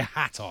 Get your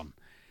hat on.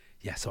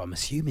 Yeah, so I'm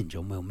assuming,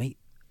 John, we'll meet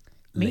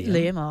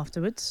Liam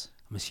afterwards.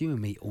 I'm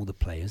assuming meet all the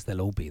players.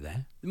 They'll all be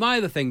there. My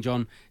other thing,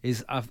 John,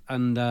 is I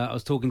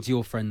was talking to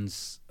your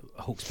friends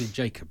Hawksby and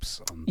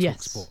Jacobs on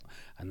TalkSport,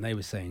 and they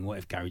were saying, what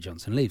if Gary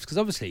Johnson leaves? Because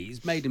obviously he's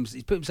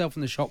put himself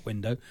in the shop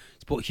window.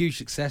 He's brought huge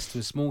success to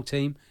a small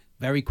team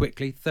very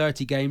quickly.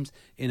 30 games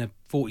in a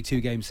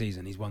 42-game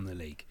season. He's won the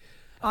league.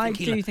 I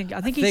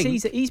think he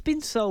sees it. He's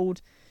been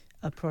sold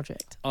a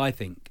project. I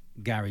think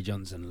Gary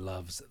Johnson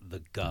loves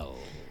the goal.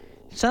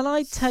 Shall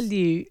I tell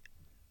you,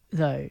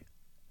 though,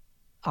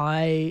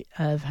 I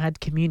have had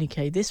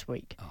communique this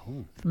week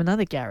from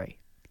another Gary.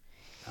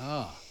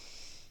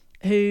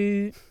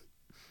 Who,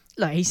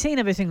 like, he's seen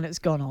everything that's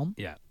gone on.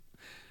 Yeah.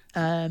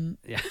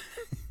 Yeah.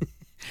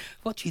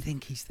 What do you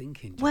think he's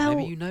thinking, John? Well,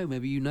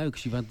 maybe you know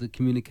because you've had the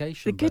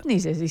communication. The good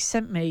news is he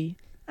sent me,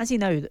 as you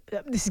know,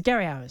 this is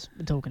Gary Hours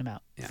we're talking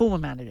about, former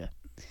manager.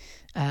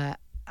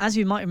 As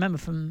you might remember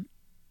from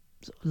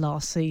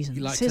last season.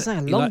 It feels like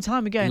a long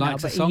time ago now,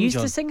 but he used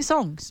to sing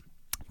songs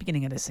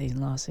beginning of the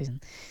season, last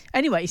season.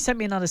 Anyway, he sent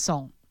me another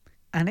song,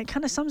 and it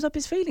kind of sums up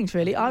his feelings,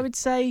 really. I would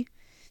say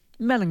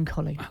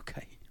melancholy.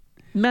 Okay.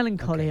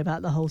 Melancholy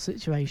about the whole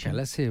situation. Okay,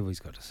 let's hear what he's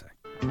got to say.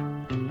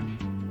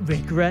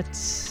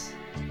 Regrets.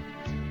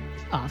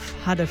 I've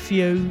had a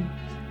few.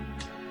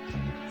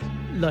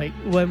 Like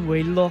when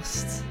we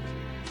lost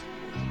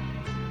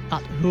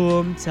at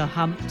home to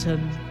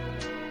Hampton.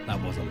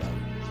 That was a low.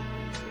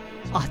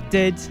 I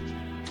did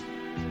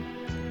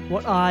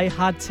what I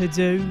had to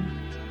do,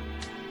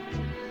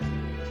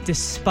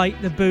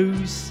 despite the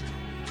booze.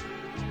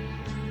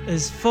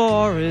 As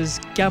far as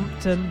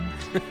Gampton,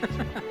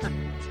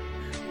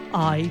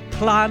 I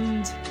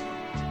planned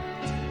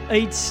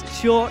each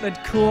charted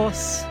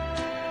course,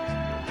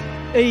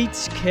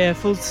 each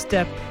careful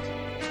step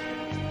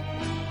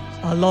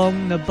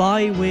along the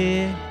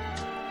byway,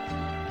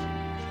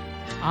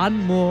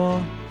 and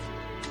more,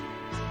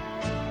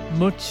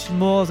 much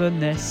more than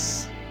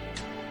this.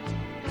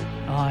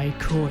 I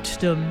coached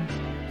them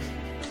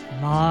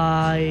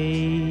my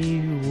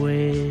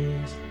way.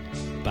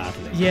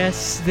 Badly.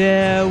 Yes,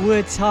 there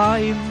were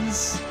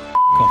times.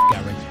 Cough,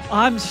 Gary.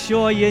 I'm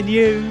sure you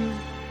knew.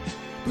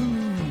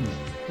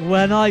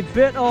 When I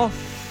bit off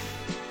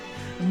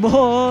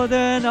more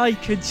than I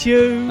could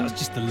chew. That's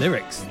just the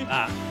lyrics.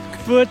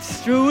 But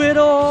through it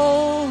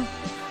all,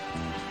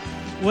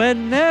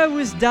 when there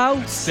was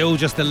doubt, still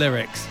just the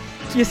lyrics.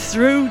 You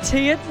threw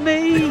tea at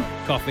me.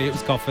 Coffee, it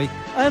was coffee.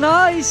 And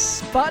I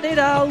spat it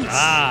out.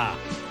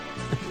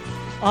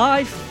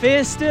 I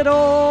faced it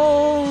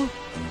all.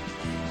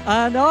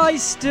 And I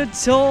stood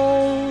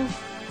tall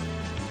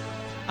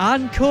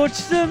and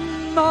coached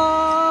them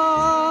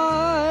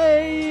my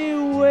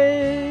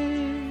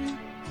way.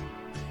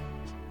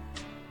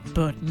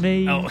 But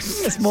me,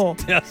 there's more.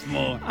 There's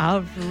more.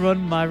 I've run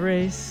my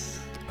race.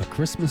 A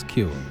Christmas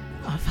cure.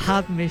 I've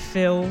had me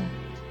fill,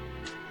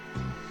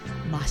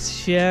 my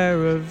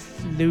share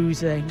of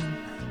losing,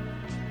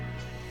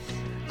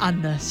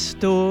 and the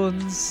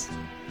stones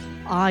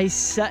I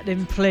set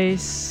in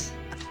place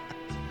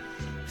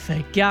for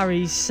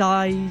Gary's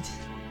side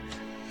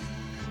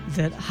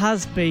that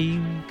has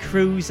been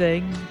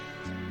cruising.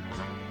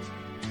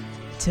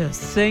 To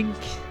think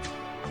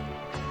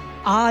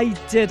I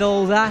did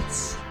all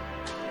that,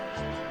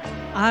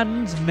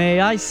 and may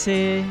I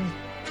say,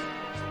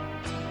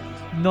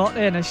 not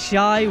in a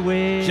shy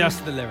way.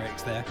 Just the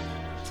lyrics there.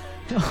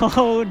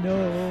 Oh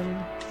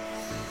no.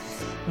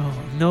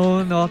 Oh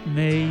no, not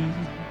me.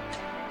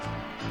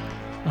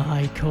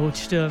 I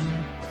coached them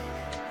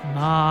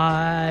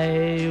my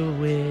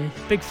way.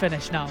 Big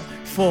finish now.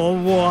 For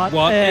what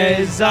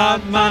is a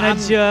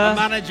manager? A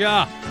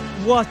manager.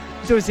 What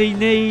does he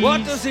need?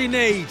 What does he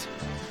need?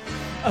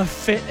 A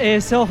fit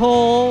Asa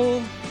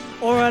Hall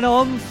or an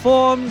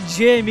unformed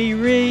Jamie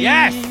Reid?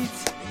 Yes!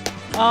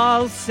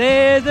 I'll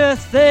say the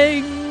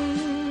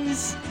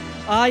things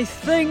I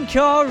think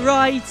are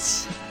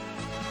right.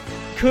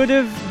 Could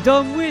have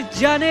done with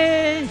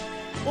Jenny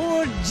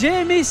or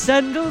Jamie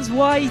Sandals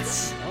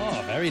White.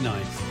 Oh, very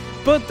nice.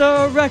 But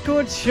the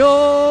record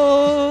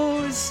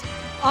shows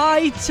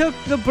I took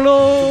the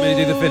blows. Do you want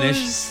me to do the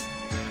finish?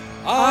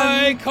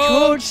 I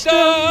coached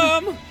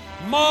them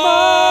my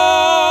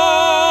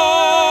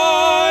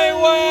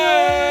way.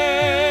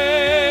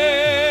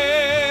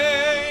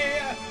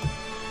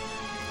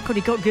 God,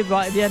 he got good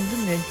right at the end,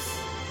 didn't he?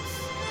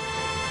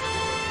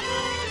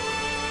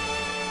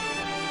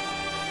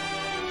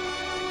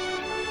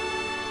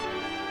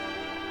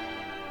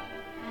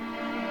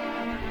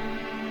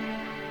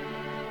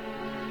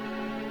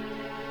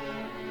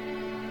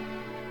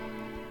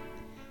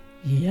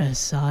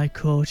 Yes, I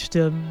coached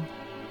him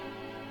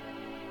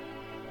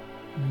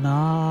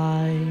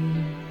my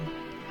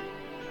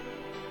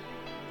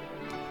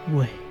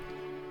way.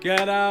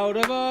 Get out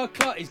of our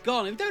club. He's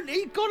gone.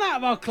 He's gone out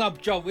of our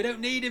club, John. We don't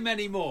need him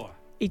anymore.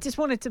 He just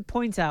wanted to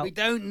point out we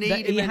don't need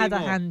that him he had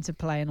anymore. a hand to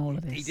play in all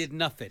of this. He did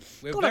nothing.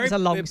 God, it was a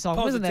long song,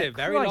 positive, wasn't it?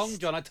 Very long,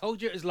 John. I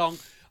told you it was long.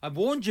 I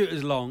warned you it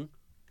was long.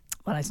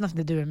 Well, it's nothing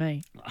to do with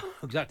me.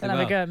 Exactly. Don't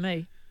have a go at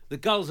me. The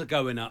gulls are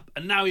going up,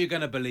 and now you're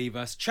going to believe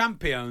us.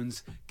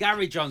 Champions,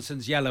 Gary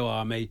Johnson's Yellow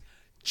Army.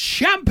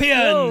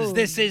 Champions! Whoa.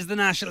 This is the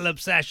National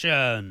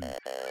Obsession.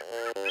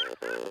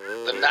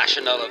 The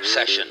National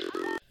Obsession.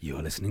 You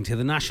are listening to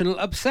the National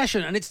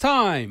Obsession, and it's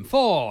time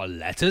for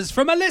Letters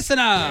from a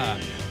Listener.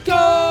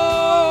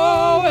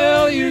 Go,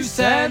 will you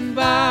send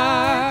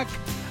back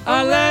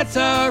a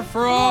letter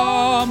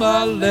from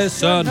a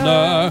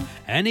listener?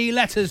 Any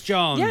letters,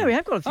 John? Yeah, we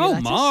have got a few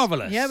letters.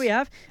 Marvellous. Yeah, we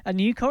have. A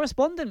new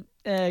correspondent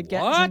gets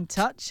What? in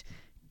touch.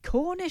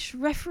 Cornish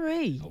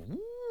referee.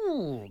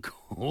 Ooh,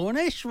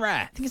 Cornish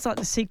ref. I think it's like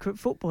the secret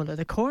footballer,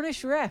 the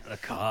Cornish ref.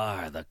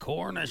 The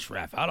Cornish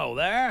ref. Hello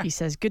there. He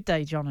says, "Good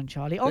day, John and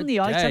Charlie. On Good the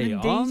ice, and day.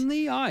 indeed On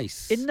the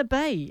ice. in the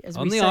bay, as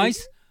On we the say."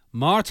 ice,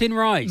 Martin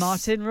Rice.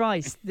 Martin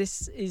Rice.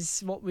 This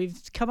is what we've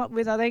come up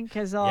with, I think,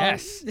 as our.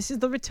 Yes. This is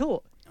the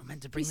retort. I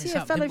meant to If bring you this see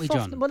a up, fellow didn't we,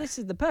 foff, John? well, this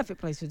is the perfect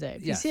place to do it.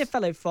 If you Yes. see a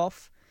fellow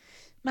foff,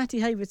 Matty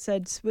Hayward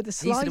said with a He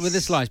slice. said with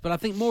a slice, but I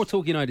think more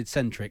Talk United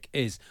centric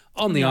is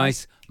on the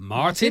ice,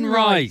 Martin Martin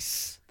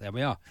Rice. There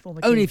we are. Former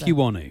Only if keeper. you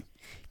want to.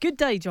 Good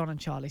day, John and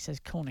Charlie, says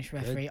Cornish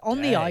referee. On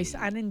day. the ice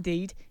and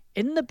indeed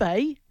in the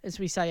bay, as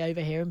we say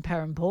over here in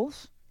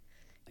Perranporth.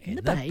 In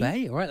the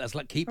bay. All right, let's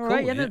keep All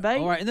calling right, in the it. bay.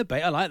 All right, in the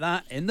bay. I like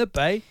that. In the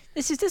bay.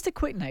 This is just a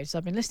quick note. So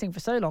I've been listening for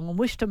so long and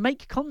wish to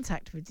make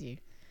contact with you.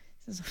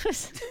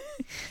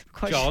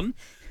 Quite John,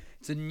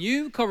 it's a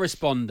new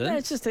correspondent. No,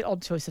 it's just an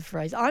odd choice of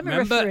phrase. I'm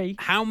Remember a referee.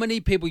 how many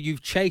people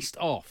you've chased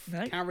off.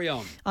 No. Carry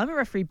on. I'm a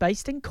referee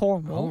based in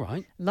Cornwall. All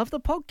right. Love the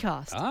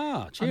podcast.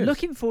 Ah, cheers. I'm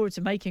looking forward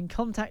to making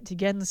contact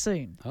again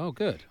soon. Oh,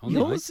 good. On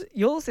the ice.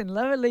 Yours in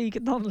lower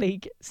league,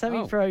 non-league,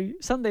 semi-pro,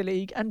 Sunday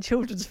league, and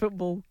children's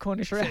football.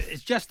 Cornish ref.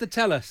 It's just to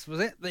tell us, was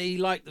it, that he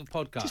liked the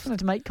podcast? Just wanted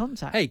to make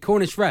contact. Hey,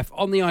 Cornish ref,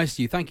 on the ice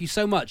to you. Thank you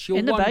so much. You're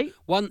In the bay.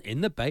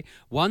 in the bay.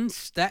 One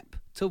step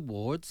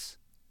towards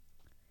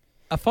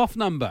a FOF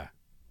number.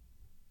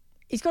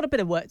 He's got a bit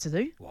of work to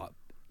do. What,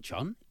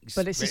 John?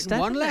 But it's a written step,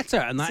 one isn't it? letter,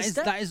 and It's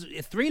a that is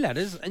 3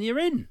 letters, and you're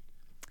in.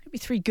 There'll be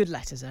 3 good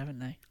letters there, haven't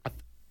they?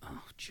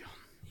 Oh, John,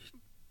 you're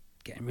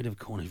getting rid of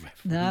Cornish ref.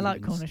 No, I Haven't like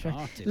even Cornish ref.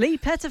 started. Lee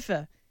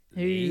Pettifer,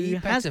 who Lee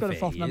has got a Pettifer,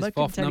 FOF his number.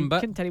 FOF number.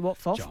 Couldn't tell you what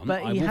FOF, John,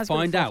 but I he will has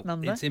find got a FOF out.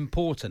 number. It's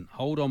important.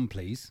 Hold on,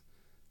 please.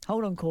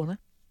 Hold on, caller.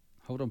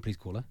 Hold on, please,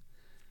 caller.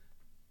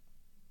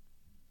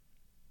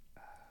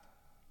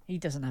 He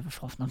doesn't have a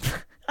FOF number.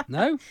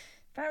 No?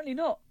 Apparently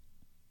not.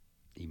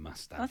 He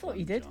must have. I thought one,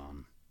 he did.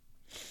 John.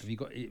 Have you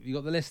got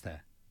the list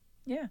there?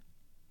 Yeah.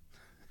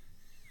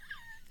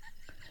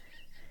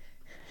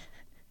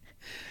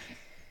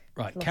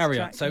 Right, Lost carry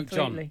on. track So,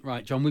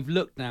 completely. John, we've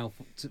looked now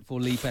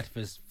for Lee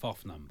Pettifer's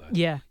FOF number.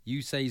 Yeah.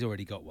 You say he's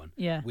already got one.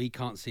 Yeah. We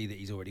can't see that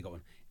he's already got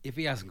one. If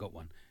he hasn't got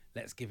one,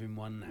 let's give him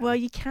one now. Well,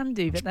 you can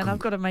do, but then I've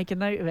got to make a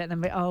note of it and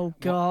then be, oh,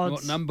 God.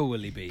 What number will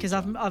he be? Because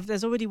John?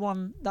 there's already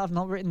one that I've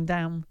not written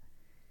down.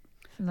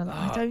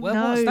 I don't well,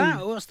 know. What's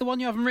that? What's the one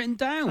you haven't written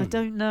down? I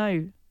don't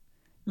know.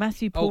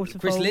 Matthew Oh,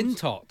 Porterfold. Chris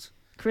Lintott.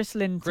 Chris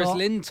Lintott. Chris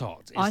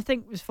Lintott. Is... I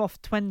think it was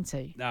FOF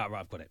 20. No, right,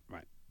 I've got it.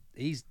 Right.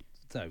 He's...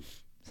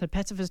 So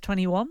Pettifer's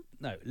 21?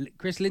 No,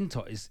 Chris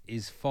Lintott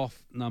is FOF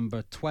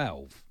number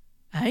 12.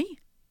 Hey?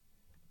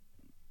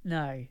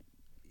 No.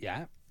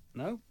 Yeah?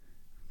 No?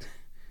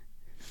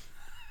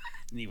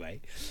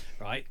 Anyway,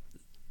 right.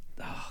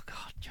 Oh,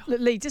 God, John. Look,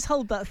 Lee, just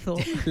hold that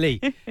thought.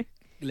 Lee,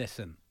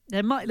 listen.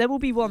 There will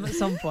be one at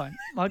some point.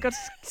 I've got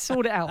to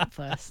sort it out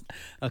first.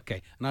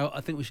 Okay. Now,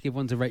 I think we should give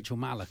one to Rachel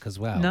Mallock as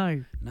well.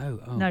 No. No?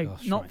 Oh, No,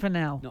 gosh, not right. for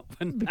now. Not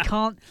for We now.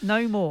 can't.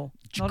 No more.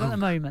 Not at the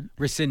moment.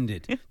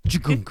 Rescinded.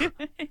 Jugunk.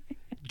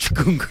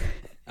 Jugunk.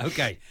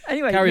 Okay.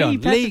 Anyway, carry on.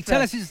 Pettifer Lee,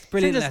 tell us his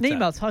brilliant sent us an letter.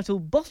 email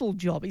titled "Bottle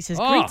Job." He says,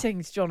 Ah.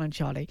 "Greetings, John and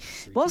Charlie.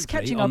 Whilst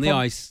catching on up the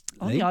ice,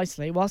 on Lee. the ice,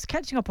 Lee. Whilst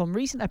catching up on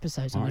recent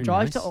episodes on the Very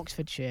drive nice. to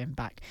Oxfordshire and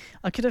back,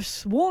 I could have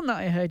sworn that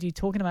I heard you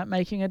talking about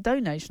making a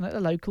donation at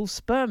the local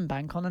sperm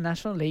bank on a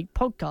National League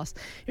podcast.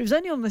 It was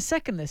only on the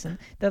second listen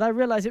that I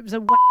realised it was a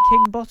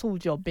wanking bottle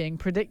job being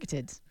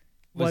predicted."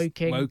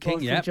 Woking,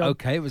 bottle yeah, job.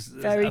 okay. It was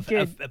Very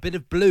good. A bit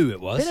of blue, it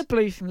was. Bit of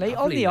blue from Lee.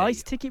 On Lovely, the Lee.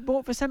 ice, ticket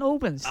bought for St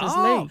Albans, says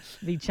Oh.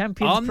 Lee. The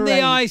Champions On Parade.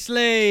 the ice,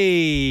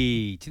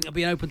 Lee. Do you think there'll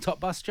be an open top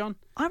bus, John?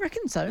 I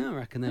reckon so. Yeah, I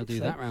reckon they'll do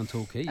so. that round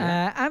Torquay.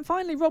 Yeah. And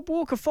finally, Rob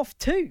Walker, FOF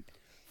 2.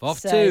 FOF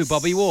 2, says,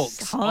 Bobby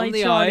Walks. Hi, on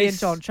the Charlie ice. and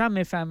John.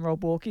 Tranmere fan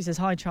Rob Walker. He says,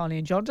 hi, Charlie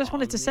and John. Just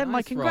wanted to the send my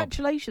ice, Rob.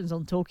 congratulations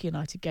on Torquay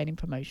United gaining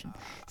promotion,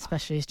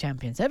 especially as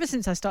champions. Ever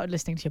since I started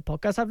listening to your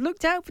podcast, I've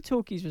looked out for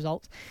Torquay's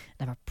results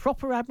and have a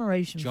proper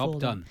admiration Job for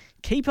done. them.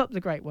 Keep up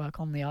the great work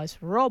on the ice.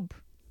 Rob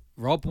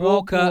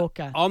Walker.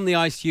 Walker. On the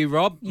ice, you,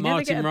 Rob. You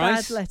Martin never get a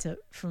Rice. bad letter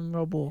from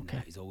Rob Walker.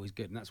 No, he's always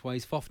good, and that's why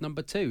he's FOF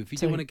number 2. If you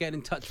Two. do want to get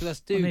in touch with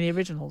us, One of do the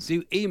originals.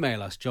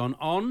 email us, John,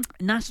 on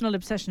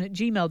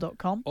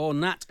nationalobsession@gmail.com. or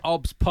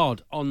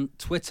natobspod on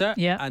Twitter.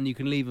 Yeah. And you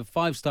can leave a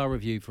 5-star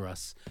review for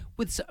us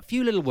with a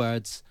few little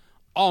words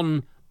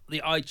on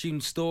the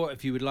iTunes store.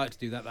 If you would like to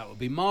do that, that would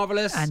be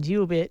marvellous. And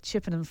you'll be at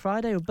Chippenham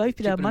Friday. We'll both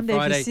be there Chippenham Monday.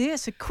 Friday. If you see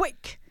us, a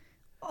quick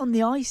on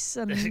the ice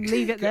and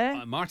leave it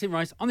there. Martin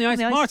Rice. On the ice. On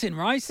the ice. Martin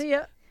Rice. See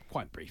ya.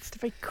 Quite brief. Just a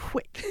very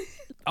quick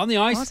On the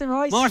ice. Martin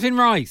Rice. Martin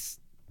Rice.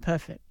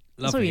 Perfect.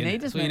 Lovely, That's all you innit?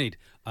 need, That's isn't all it? you need.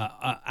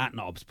 At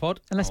Knobspod.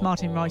 Unless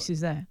Martin Rice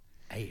is there.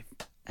 Hey,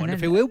 wonder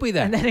if he will be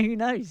there. And then who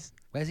knows?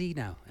 Where's he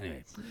now?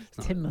 Anyway,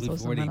 Timothy or we've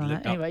something already like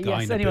looked that. up Anyway, Guy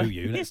yes, Naboo anyway.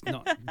 you. Let's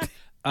not.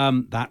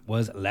 That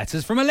was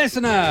letters from a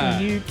listener.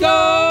 You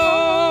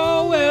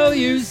go, will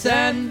you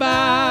send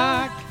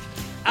back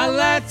a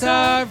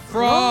letter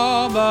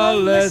from a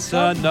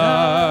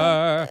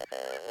listener?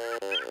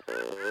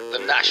 The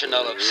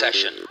National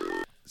Obsession.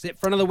 That's it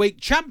for another week.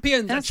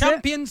 Champions, That's a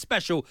champion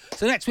special.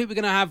 So next week we're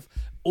going to have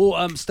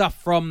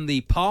stuff from the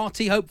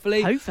party,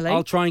 hopefully.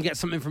 I'll try and get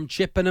something from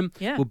Chippenham.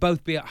 Yeah. We'll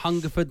both be at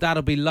Hungerford.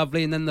 That'll be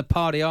lovely. And then the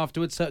party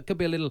afterwards. So it could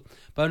be a little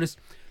bonus.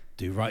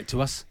 Do write to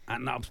us at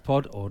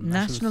NupsPod or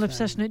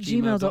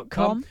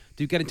nationalobsession@gmail.com.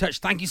 Do get in touch.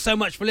 Thank you so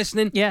much for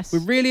listening. Yes. We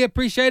really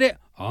appreciate it.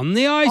 On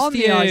the ice On to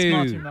the you. ice,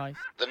 Martin Rice.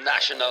 The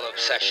National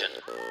Obsession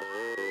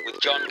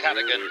with John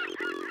Cadogan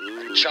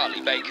and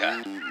Charlie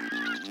Baker.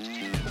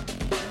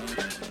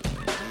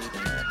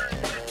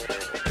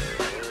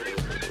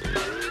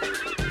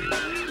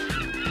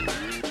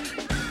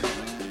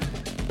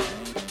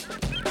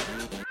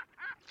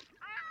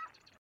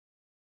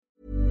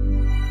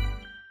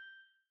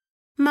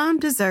 Mom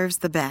deserves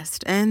the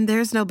best, and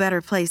there's no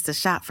better place to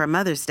shop for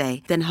Mother's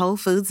Day than Whole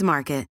Foods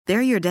Market.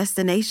 They're your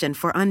destination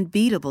for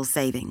unbeatable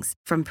savings,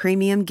 from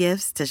premium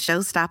gifts to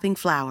show-stopping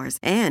flowers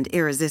and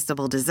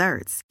irresistible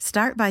desserts.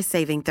 Start by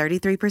saving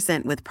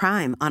 33% with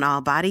Prime on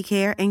all body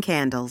care and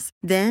candles.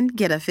 Then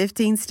get a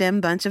 15-stem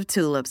bunch of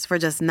tulips for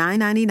just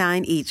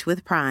 $9.99 each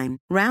with Prime.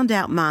 Round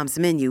out Mom's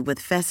menu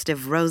with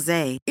festive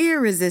rosé,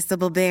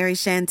 irresistible berry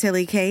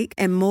chantilly cake,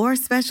 and more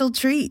special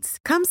treats.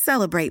 Come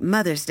celebrate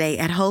Mother's Day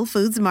at Whole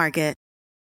Foods Market.